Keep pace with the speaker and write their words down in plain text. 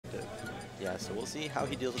Yeah, so we'll see how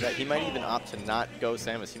he deals with that. He might even opt to not go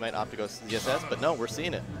Samus. He might opt to go ZSS, but no, we're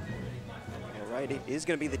seeing it. All right, it is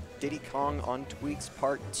going to be the Diddy Kong on Tweek's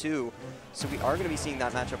part 2. So we are going to be seeing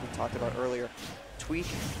that matchup we talked about earlier. Tweek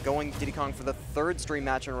going Diddy Kong for the 3rd stream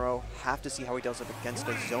match in a row. Have to see how he does up against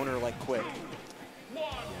a zoner like Quik.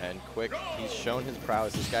 Yeah, and Quik, he's shown his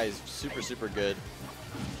prowess. This guy is super, super good.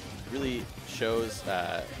 Really shows,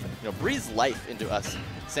 breathes life into us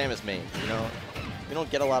Samus mains. We don't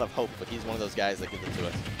get a lot of hope, but he's one of those guys that gives it to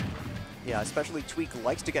us. Yeah, especially Tweek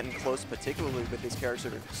likes to get in close, particularly with his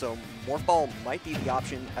character. So Morph Ball might be the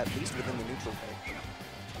option, at least within the neutral phase.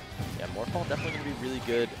 Yeah, Morph Ball definitely going to be really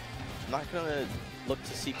good. I'm not going to look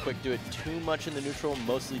to see Quik do it too much in the neutral,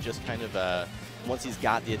 mostly just kind of once he's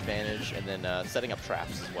got the advantage, and then setting up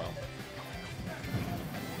traps as well.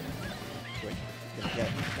 Quik gonna get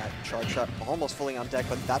that charge shot almost fully on deck,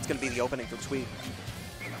 but that's gonna be the opening for Tweek.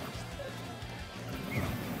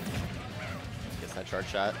 Gets that charge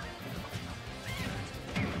shot.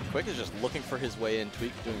 Quik is just looking for his way in.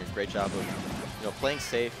 Tweek doing a great job of playing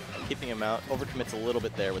safe, keeping him out. Overcommits a little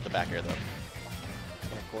bit there with the back air though.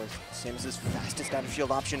 And of course, Samus' fastest out of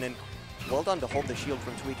shield option, and well done to hold the shield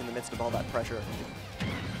from Tweek in the midst of all that pressure.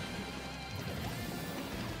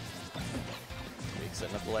 Tweek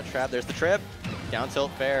setting up the ledge trap. There's the trip. Down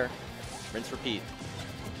tilt fair. Rinse repeat.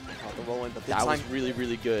 Caught the roll in, but this that time, was really,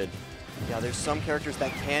 really good. Yeah, there's some characters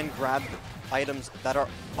that can grab items that are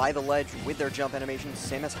by the ledge with their jump animations.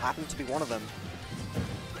 Samus happens to be one of them.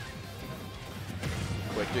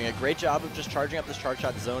 Quik doing a great job of just charging up this charge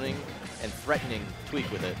shot, zoning, and threatening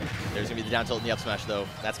Tweek with it. There's going to be the down tilt and the up smash, though.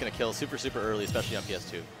 That's going to kill super, super early, especially on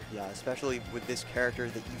PS2. Yeah, especially with this character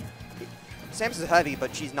that Samus is heavy,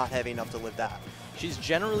 but she's not heavy enough to live that. She's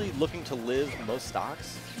generally looking to live most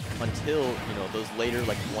stocks until, those later,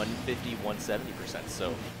 like 150, 170%.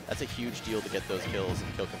 So that's a huge deal to get those kills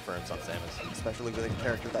and kill confirms on Samus. Especially with a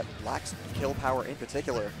character that lacks kill power in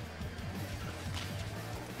particular.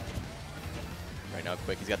 Right now,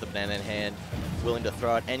 Quik, he's got the banana in hand, willing to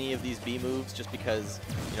throw out any of these B moves just because,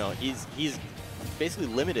 he's basically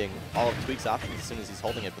limiting all of Tweek's options as soon as he's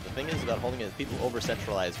holding it. But the thing is about holding it is people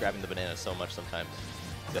over-centralize grabbing the banana so much sometimes.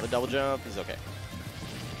 He's got the double jump, he's okay.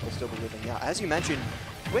 We'll still be living. Yeah, as you mentioned,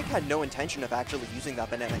 Quik had no intention of actually using that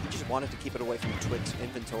banana. He just wanted to keep it away from Tweek's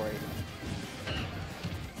inventory.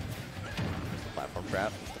 Platform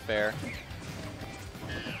trap, it's the fair.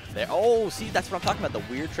 There. Oh, see, that's what I'm talking about.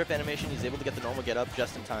 The weird trip animation. He's able to get the normal get up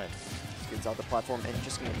just in time. Gets out the platform and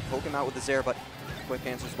just going to poke him out with the Zair, but Quik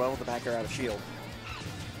answers well with the back air out of shield.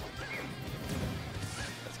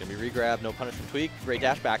 That's going to be regrab. No punish from Tweek. Great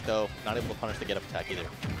dash back, though. Not able to punish the get up attack either.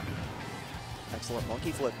 Excellent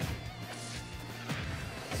monkey flip.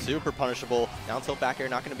 Super punishable. Down tilt back air,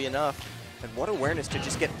 not going to be enough. And what awareness to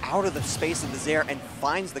just get out of the space of the Zair and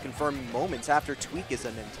finds the confirmed moments after Tweek is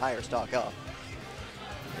an entire stock up.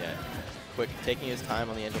 Yeah, Quik taking his time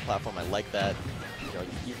on the angel platform. I like that.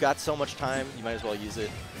 You've got so much time, you might as well use it.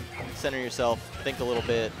 Center yourself, think a little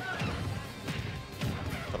bit.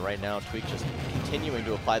 But right now, Tweek just continuing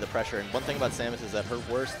to apply the pressure. And one thing about Samus is that her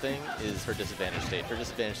worst thing is her disadvantage state. Her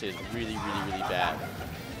disadvantage state is really, really, really bad.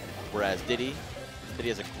 Whereas Diddy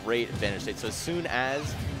has a great advantage state. So as soon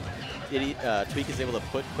as Tweek is able to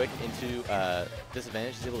put Quik into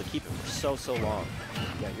disadvantage, he's able to keep it for so long.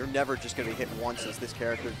 Yeah, you're never just going to be hit once as this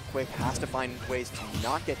character. Quik has to find ways to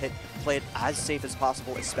not get hit, play it as safe as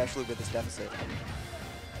possible, especially with this deficit.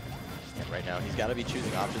 And right now, he's got to be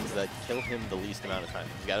choosing options that kill him the least amount of time.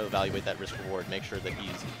 He's got to evaluate that risk-reward, make sure that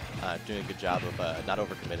he's doing a good job of not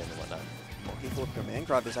overcommitting and whatnot. Monkey flip command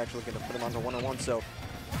grab is actually going to put him onto 1-on-1, so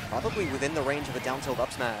probably within the range of a down tilt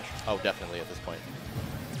up smash. Oh, definitely at this point.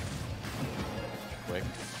 Quik.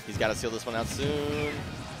 He's got to seal this one out soon.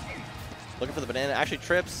 Looking for the banana. Actually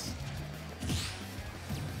trips.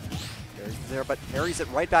 Parries there, but parries it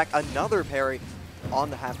right back. Another parry on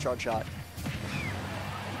the half charge shot.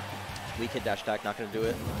 Weak hit dash attack, not going to do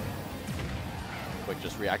it. Quik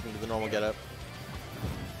just reacting to the normal get up.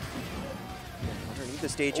 Underneath the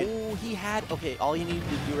stage. Oh, he had, okay, all he needed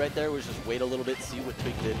to do right there was just wait a little bit, see what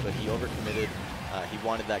Tweek did, but he overcommitted. He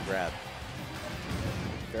wanted that grab.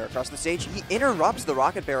 Bear across the stage. He interrupts the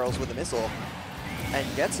rocket barrels with a missile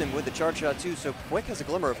and gets him with the charge shot too, so Quik has a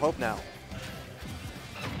glimmer of hope now.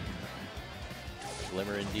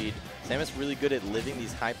 Glimmer indeed. Samus really good at living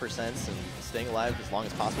these high percents and staying alive as long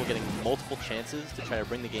as possible, getting multiple chances to try to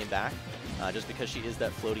bring the game back, just because she is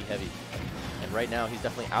that floaty heavy. And right now, he's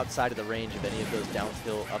definitely outside of the range of any of those down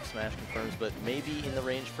tilt up smash confirms, but maybe in the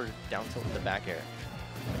range for down tilt in the back air.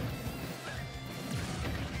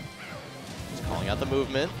 Just calling out the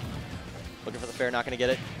movement. Looking for the fair, not going to get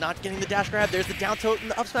it. Not getting the dash grab. There's the down tilt, and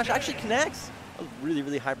the up smash actually connects. A really,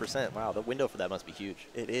 really high percent. Wow, the window for that must be huge.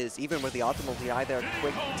 It is. Even with the optimal DI there,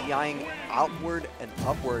 Quik DIing outward and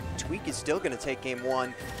upward. Tweek is still going to take game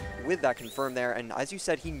one with that confirm there. And as you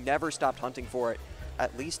said, he never stopped hunting for it.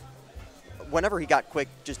 At least whenever he got Quik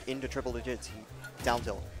just into triple digits, he down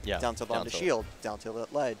tilt. Yeah, down tilt onto shield, down tilt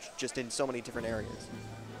at ledge, just in so many different areas.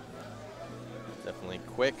 Definitely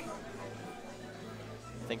Quik.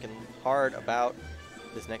 Thinking hard about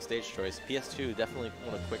this next stage choice. PS2, definitely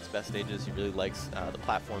one of Quik's best stages. He really likes the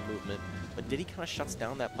platform movement, but Diddy kind of shuts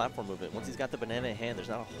down that platform movement. Once he's got the banana in hand, there's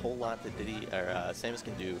not a whole lot that Diddy or Samus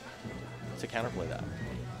can do to counterplay that.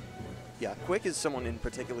 Yeah, Quik is someone in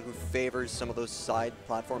particular who favors some of those side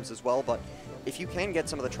platforms as well, but if you can get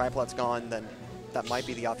some of the triplets gone, then that might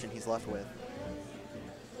be the option he's left with.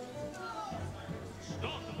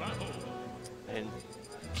 And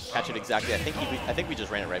catch it exactly. I think we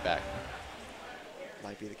just ran it right back.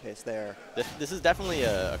 Might be the case there. This is definitely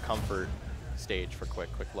a comfort stage for Quik.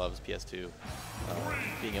 Quik loves PS2.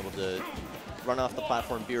 Being able to run off the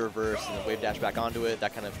platform, be reverse, and then wave dash back onto it,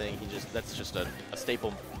 that kind of thing. That's just a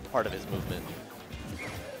staple part of his movement.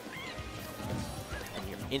 And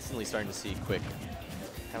you're instantly starting to see Quik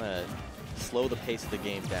kind of slow the pace of the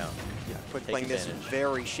game down. Yeah, Quik playing this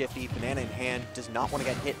very shifty, banana in hand, does not want to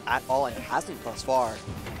get hit at all and hasn't thus far.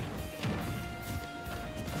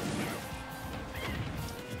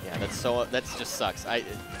 Yeah, that just sucks.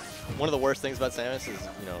 One of the worst things about Samus is,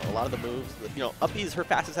 a lot of the moves, up B is her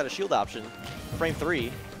fastest out of shield option, frame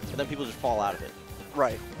 3, and then people just fall out of it.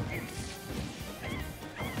 Right.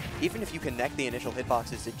 Even if you connect the initial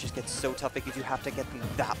hitboxes, it just gets so tough because you have to get them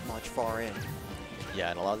that much far in.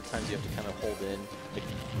 Yeah, and a lot of the times you have to kind of hold in. Like,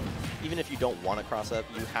 even if you don't want to cross up,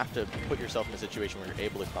 you have to put yourself in a situation where you're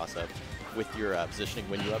able to cross up with your positioning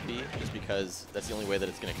when you up B, just because that's the only way that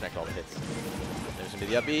it's going to connect all the hits. There's going to be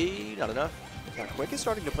the up B, not enough. Yeah, Quik is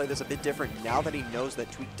starting to play this a bit different now that he knows that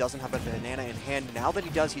Tweek doesn't have a banana in hand. Now that he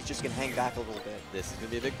does, he's just going to hang back a little bit. This is going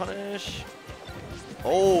to be a big punish.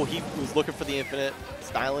 Oh, he was looking for the infinite.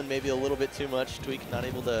 Styling maybe a little bit too much. Tweek not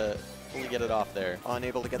able to fully get it off there.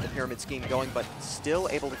 Unable to get the pyramid scheme going, but still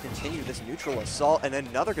able to continue this neutral assault, and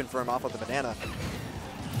another confirm off of the banana.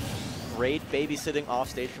 Great babysitting off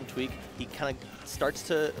stage from Tweek. He kind of starts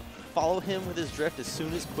to follow him with his drift. As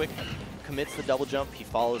soon as Quik commits the double jump, he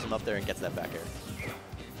follows him up there and gets that back air.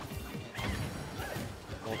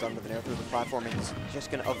 Well done with an air through the platform, and he's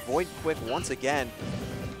just going to avoid Quik once again.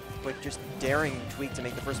 Quik just daring Tweek to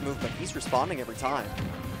make the first move, but he's responding every time.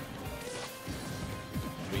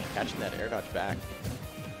 Tweek catching that air dodge back.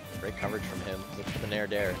 Great coverage from him. Looking for the nair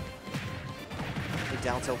dare. The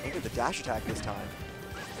down tilt into the dash attack this time.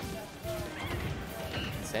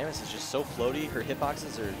 Samus is just so floaty. Her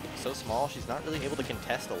hitboxes are so small. She's not really able to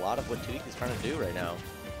contest a lot of what Tweek is trying to do right now.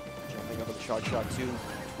 Jumping over the charge shot too.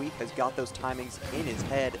 Tweek has got those timings in his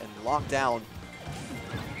head and locked down.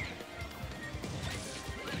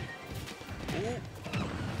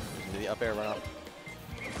 Ooh. The up air run up.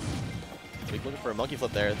 Tweek looking for a monkey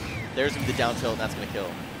flip there. There's the down tilt, and that's going to kill.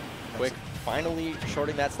 Quik finally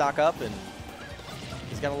shorting that stock up, and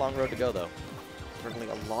he's got a long road to go, though. Certainly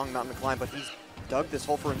a long mountain to climb, but he's dug this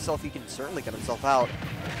hole for himself. He can certainly get himself out.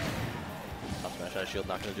 Up smash out of shield,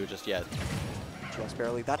 not going to do it just yet. Just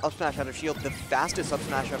barely. That up smash out of shield, the fastest up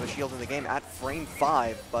smash out of shield in the game at frame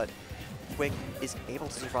 5, but Quik is able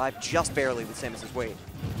to survive just barely with Samus's weight.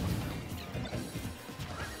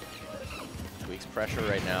 Tweek's pressure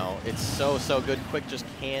right now. It's so good. Quik just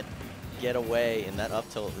can't get away, and that up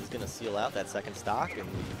tilt is going to seal out that second stock, and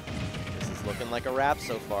this is looking like a wrap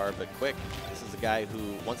so far, but Quik, this is a guy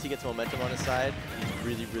who, once he gets momentum on his side, he's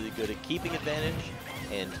really, really good at keeping advantage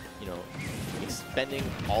and, expending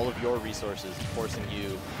all of your resources, forcing you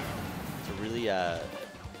to really,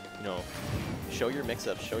 show your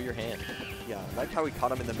mix-ups, show your hand. Yeah, I like how he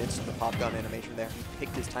caught him in the midst of the pop gun animation there. He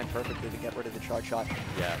picked his time perfectly to get rid of the charge shot.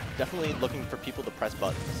 Yeah, definitely looking for people to press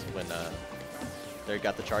buttons when they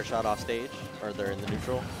got the charge shot off stage or they're in the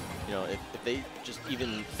neutral. If they just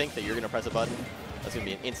even think that you're going to press a button, that's going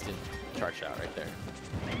to be an instant charge shot right there.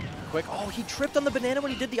 Quik, oh, he tripped on the banana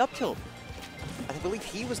when he did the up tilt. I believe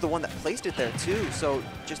he was the one that placed it there too, so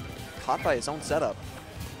just caught by his own setup.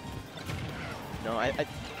 No,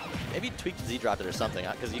 maybe Tweek Z dropped it or something,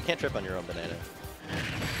 because you can't trip on your own banana.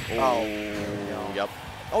 Oh, no. Yep.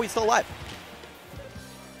 Oh, he's still alive.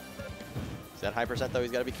 He's at high percent though.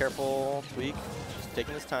 He's got to be careful. Tweek, just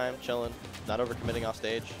taking his time, chilling, not overcommitting off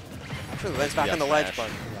stage. Actually, that's back on the ledge, but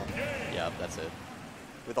yep, that's it.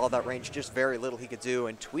 With all that range, just very little he could do,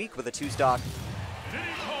 and Tweek with a 2-stock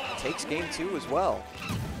takes game 2 as well.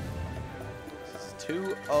 This is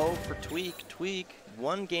 2-0 for Tweek. Tweek,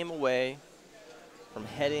 one game away from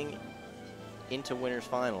heading into winners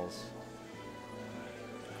finals.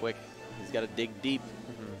 Quik, he's got to dig deep.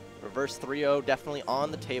 Reverse 3-0 definitely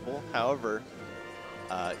on the table. However,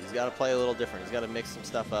 he's got to play a little different. He's got to mix some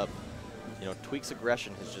stuff up. You know, Tweek's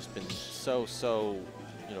aggression has just been so,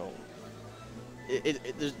 you know,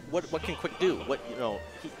 what can Quik do? What, you know,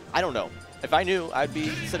 I don't know. If I knew, I'd be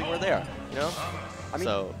sitting where they are, you know? I mean,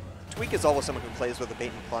 so, Tweek is always someone who plays with a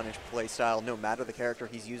bait and punish play style, no matter the character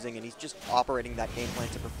he's using, and he's just operating that game plan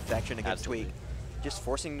to perfection against Tweek. Just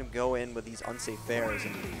forcing him to go in with these unsafe fairs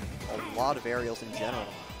and a lot of aerials in general.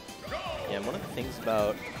 Yeah, and one of the things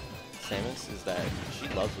about Samus is that she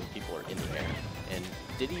loves when people are in the air. And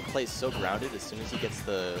Diddy plays so grounded as soon as he gets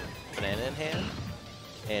the banana in hand,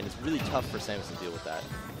 and it's really tough for Samus to deal with that.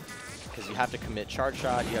 Because you have to commit charge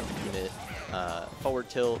shot, you have to commit forward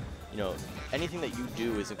tilt, you know, anything that you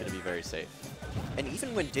do isn't going to be very safe. And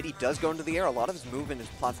even when Diddy does go into the air, a lot of his movement is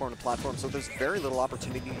platform to platform, so there's very little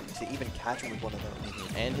opportunity to even catch him with one of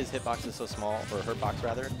those. And his hitbox is so small, or her box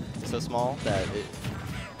rather, is so small that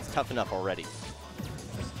it's tough enough already.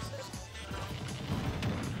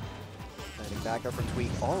 Landing back up from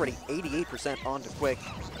Tweek, already 88% onto Quik.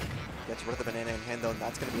 Gets rid of the banana in hand though, and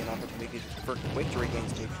that's going to be an opportunity for Quik to regain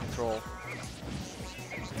stage control.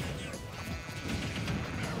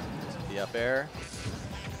 The up air.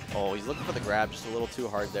 Oh, he's looking for the grab just a little too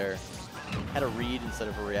hard there. Had a read instead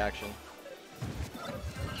of a reaction.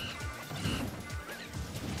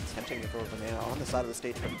 Attempting to throw a banana on the side of the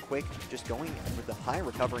stage, but Quik just going with the high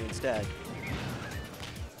recovery instead.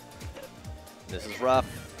 This is rough.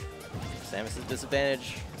 Samus'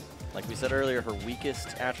 disadvantage. Like we said earlier, her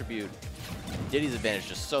weakest attribute. Diddy's advantage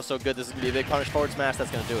just so good. This is going to be a big punish forward smash.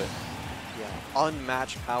 That's going to do it. Yeah,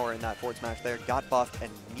 unmatched power in that forward smash there. Got buffed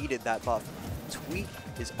and needed that buff. Tweek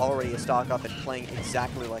is already a stock up and playing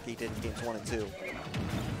exactly like he did in games 1 and 2.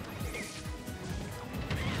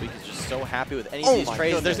 Tweek is just so happy with any of these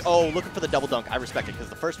trades. There's, looking for the double dunk. I respect it because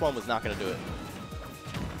the first one was not going to do it.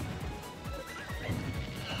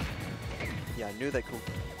 Yeah, I knew that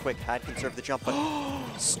Quik had conserved the jump, but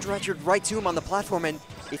stretchered right to him on the platform, and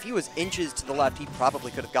if he was inches to the left, he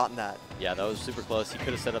probably could have gotten that. Yeah, that was super close. He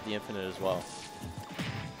could have set up the infinite as well.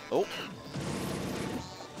 Oh.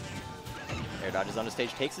 Air dodges on the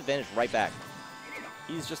stage, takes advantage right back.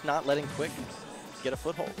 He's just not letting Quik get a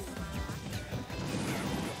foothold.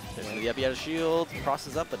 There's the up, he had a shield,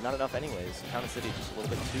 crosses up, but not enough anyways. Counter City just a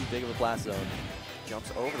little bit too big of a blast zone.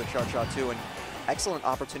 Jumps over the charge shot too, and excellent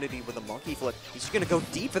opportunity with a monkey flip. He's going to go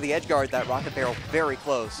deep for the edge guard, that rocket barrel, very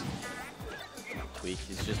close. Tweek,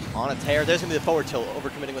 he's just on a tear. There's going to be the forward tilt,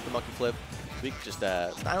 overcommitting with the monkey flip. Tweek just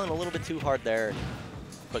styling a little bit too hard there.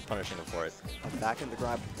 Quick punishing him for it. Back in the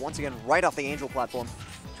grab, once again, right off the Angel platform.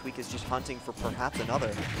 Tweek is just hunting for perhaps another.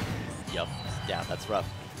 Yep, yeah, that's rough.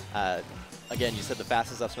 Again, you said the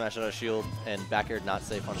fastest up smash out of shield, and back air not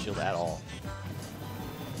safe on shield at all.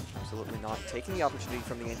 Absolutely not. Taking the opportunity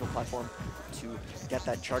from the Angel platform to get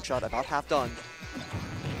that charge shot about half done.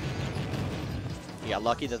 He got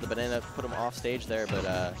lucky that the banana put him off stage there,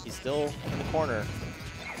 but he's still in the corner.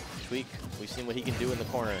 Tweek, we've seen what he can do in the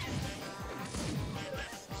corner.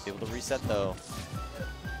 Able to reset though.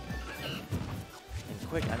 And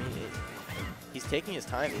Quik, I mean, he's taking his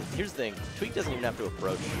time. Here's the thing, Tweek doesn't even have to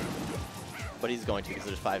approach, but he's going to because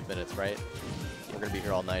there's 5 minutes, right? We're going to be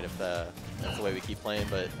here all night if that's the way we keep playing,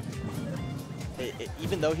 but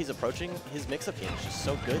even though he's approaching, his mix-up game is just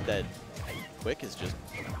so good that Quik is just,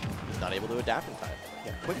 he's not able to adapt in time.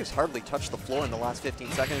 Yeah, Quik has hardly touched the floor in the last 15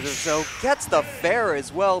 seconds or so. Gets the fair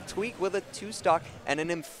as well. Tweek with a 2-stock and an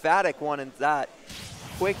emphatic one in that.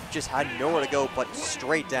 Quik just had nowhere to go but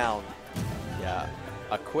straight down. Yeah,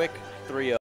 a quick 3-0.